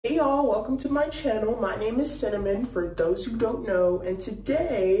Hey y'all, welcome to my channel. My name is Cinnamon for those who don't know, and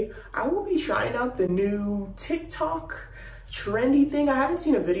today I will be trying out the new TikTok trendy thing. I haven't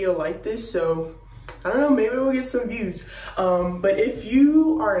seen a video like this, so I don't know, maybe we'll get some views. But if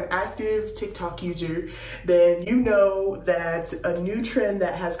you are an active TikTok user, then you know that a new trend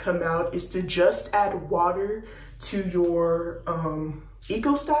that has come out is to just add water to your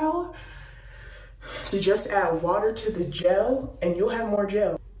EcoStyler. To just add water to the gel and you'll have more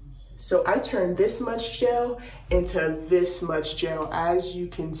gel. So I turned this much gel into this much gel, as you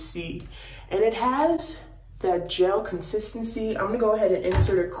can see. And it has that gel consistency. I'm gonna go ahead and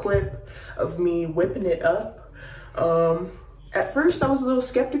insert a clip of me whipping it up. At first I was a little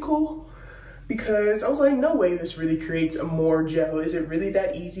skeptical because I was like, no way this really creates more gel. Is it really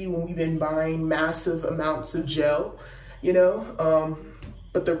that easy when we've been buying massive amounts of gel, you know?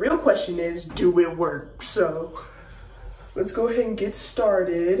 But the real question is, do it work? So let's go ahead and get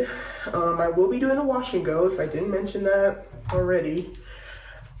started. I will be doing a wash and go if I didn't mention that already.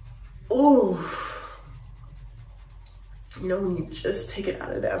 Oh, you know, when you just take it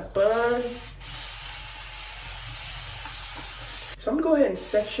out of that bun. So I'm gonna go ahead and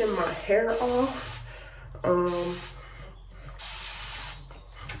section my hair off.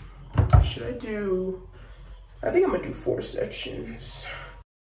 Should I do, I think I'm gonna do 4 sections.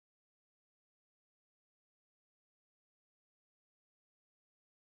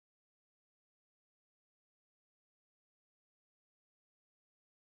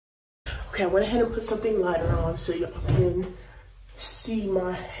 Okay, I went ahead and put something lighter on so y'all can see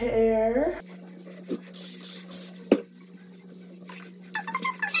my hair.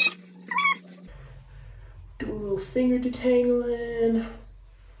 Do a little finger detangling.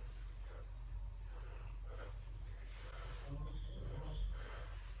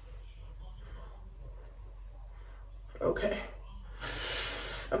 Okay.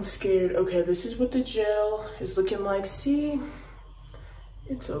 I'm scared. Okay, this is what the gel is looking like. See?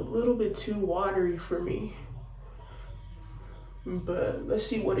 It's a little bit too watery for me, but let's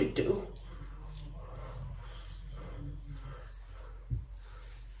see what it do.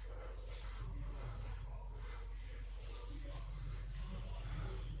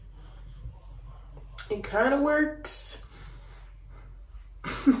 It kind of works.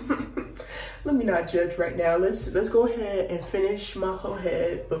 Let me not judge right now. Let's go ahead and finish my whole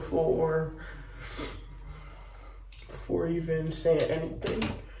head before even saying anything.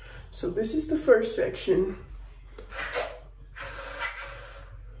 So this is the first section.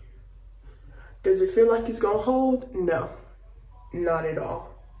 Does it feel like it's gonna hold? No, not at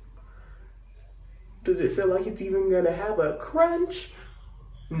all. Does it feel like it's even gonna have a crunch?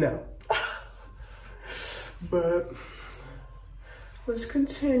 No. But let's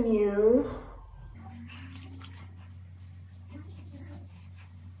continue.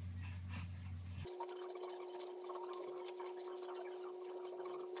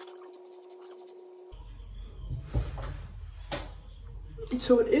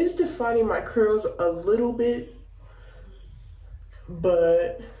 So it is defining my curls a little bit,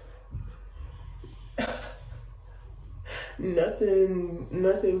 but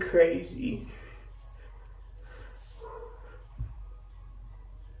nothing crazy.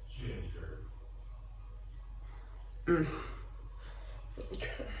 Okay.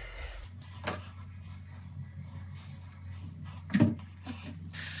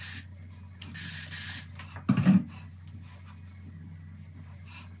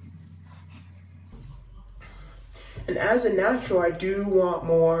 And as a natural, I do want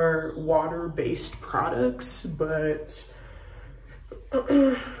more water-based products, but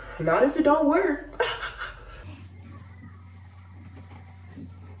not if it don't work.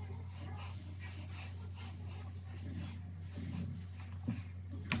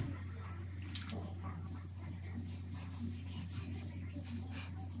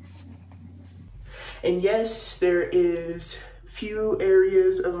 And yes, there is few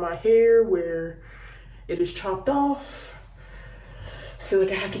areas of my hair where it is chopped off. I feel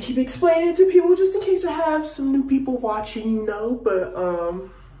like I have to keep explaining it to people just in case I have some new people watching, you know, but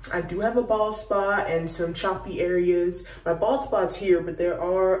I do have a bald spot and some choppy areas. My bald spot's here, but there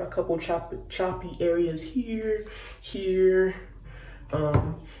are a couple choppy areas here,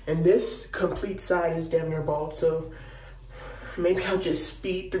 and this complete side is damn near bald, so maybe I'll just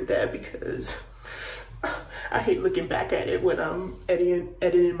speed through that because I hate looking back at it when I'm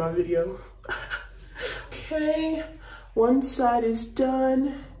editing my video. Okay, one side is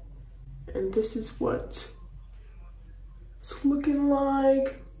done, and this is what it's looking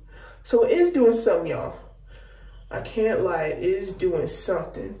like. So it is doing something, y'all. I can't lie, it is doing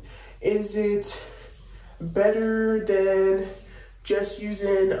something. Is it better than just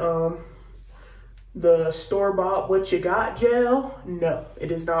using the store-bought What You Got gel, no,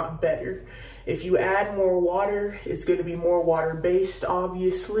 it is not better. If you add more water, it's going to be more water-based,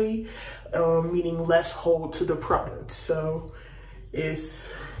 obviously, meaning less hold to the product. So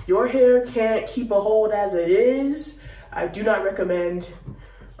if your hair can't keep a hold as it is, I do not recommend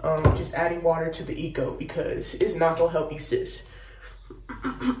just adding water to the Eco, because it's not going to help you, sis.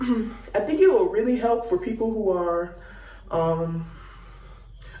 I think it will really help for people who are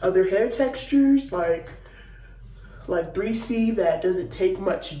other hair textures, like 3C, that doesn't take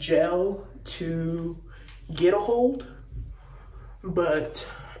much gel to get a hold. But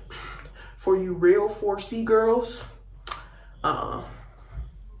for you real 4C girls, it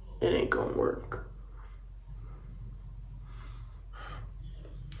ain't gonna work.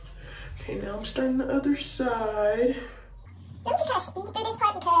 Okay, now I'm starting the other side. Let me just kind of speed through this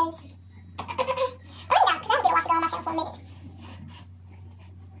part because maybe not, because I haven't been washing on my channel for a minute.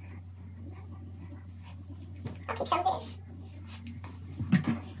 I'll keep something.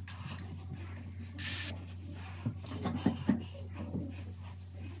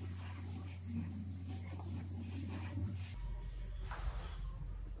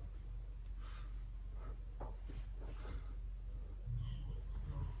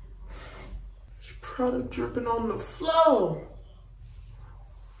 There's product dripping on the floor.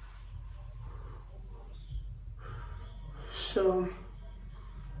 So,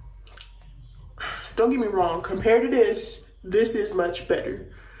 don't get me wrong, compared to this is much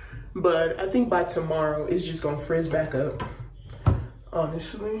better. But I think by tomorrow, it's just gonna frizz back up,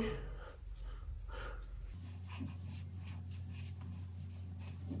 honestly.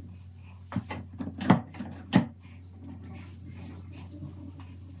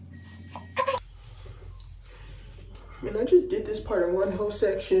 And I just did this part in one whole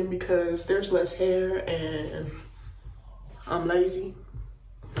section because there's less hair and I'm lazy.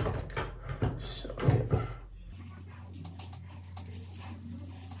 So, yeah.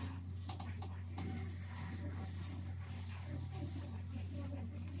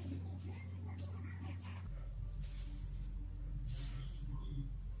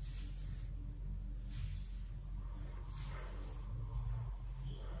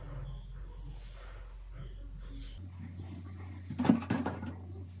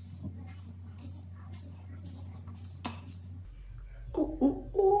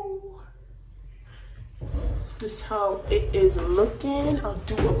 This is how it is looking. I'll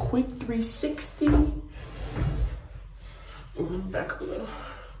do a quick 360. Back a little.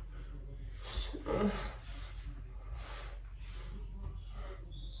 So,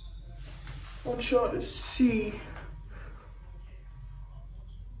 I want y'all to see.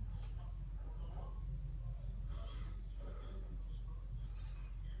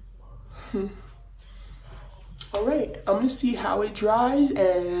 All right, I'm gonna see how it dries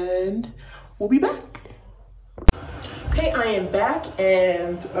and we'll be back. Okay, I am back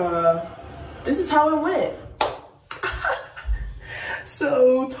and this is how it went.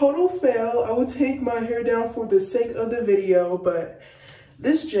 So, total fail. I will take my hair down for the sake of the video, but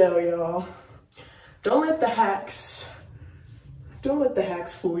this gel, y'all, don't let the hacks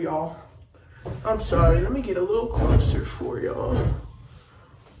fool y'all. I'm sorry, let me get a little closer for y'all.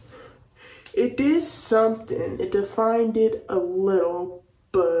 It did something, it defined it a little,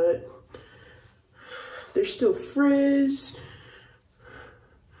 but there's still frizz.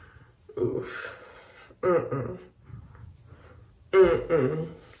 Oof. I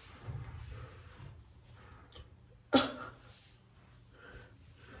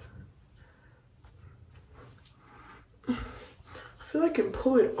feel like I can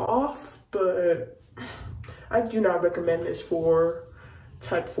pull it off, but I do not recommend this for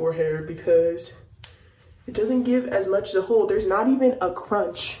type 4 hair because it doesn't give as much as a hold. There's not even a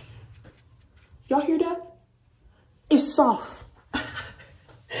crunch. Y'all hear that? It's soft.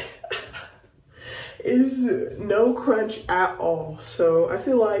 It's no crunch at all. So I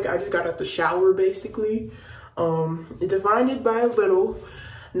feel like I just got out the shower basically. It defined it by a little.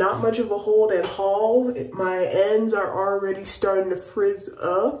 Not much of a hold at all. My ends are already starting to frizz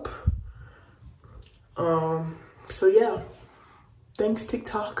up. So yeah, thanks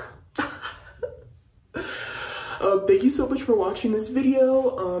TikTok. Thank you so much for watching this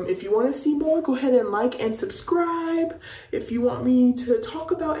video. If you want to see more, go ahead and like and subscribe. If you want me to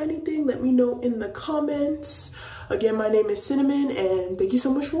talk about anything, let me know in the comments. Again, my name is Cinnamon, and thank you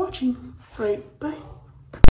so much for watching. All right, bye.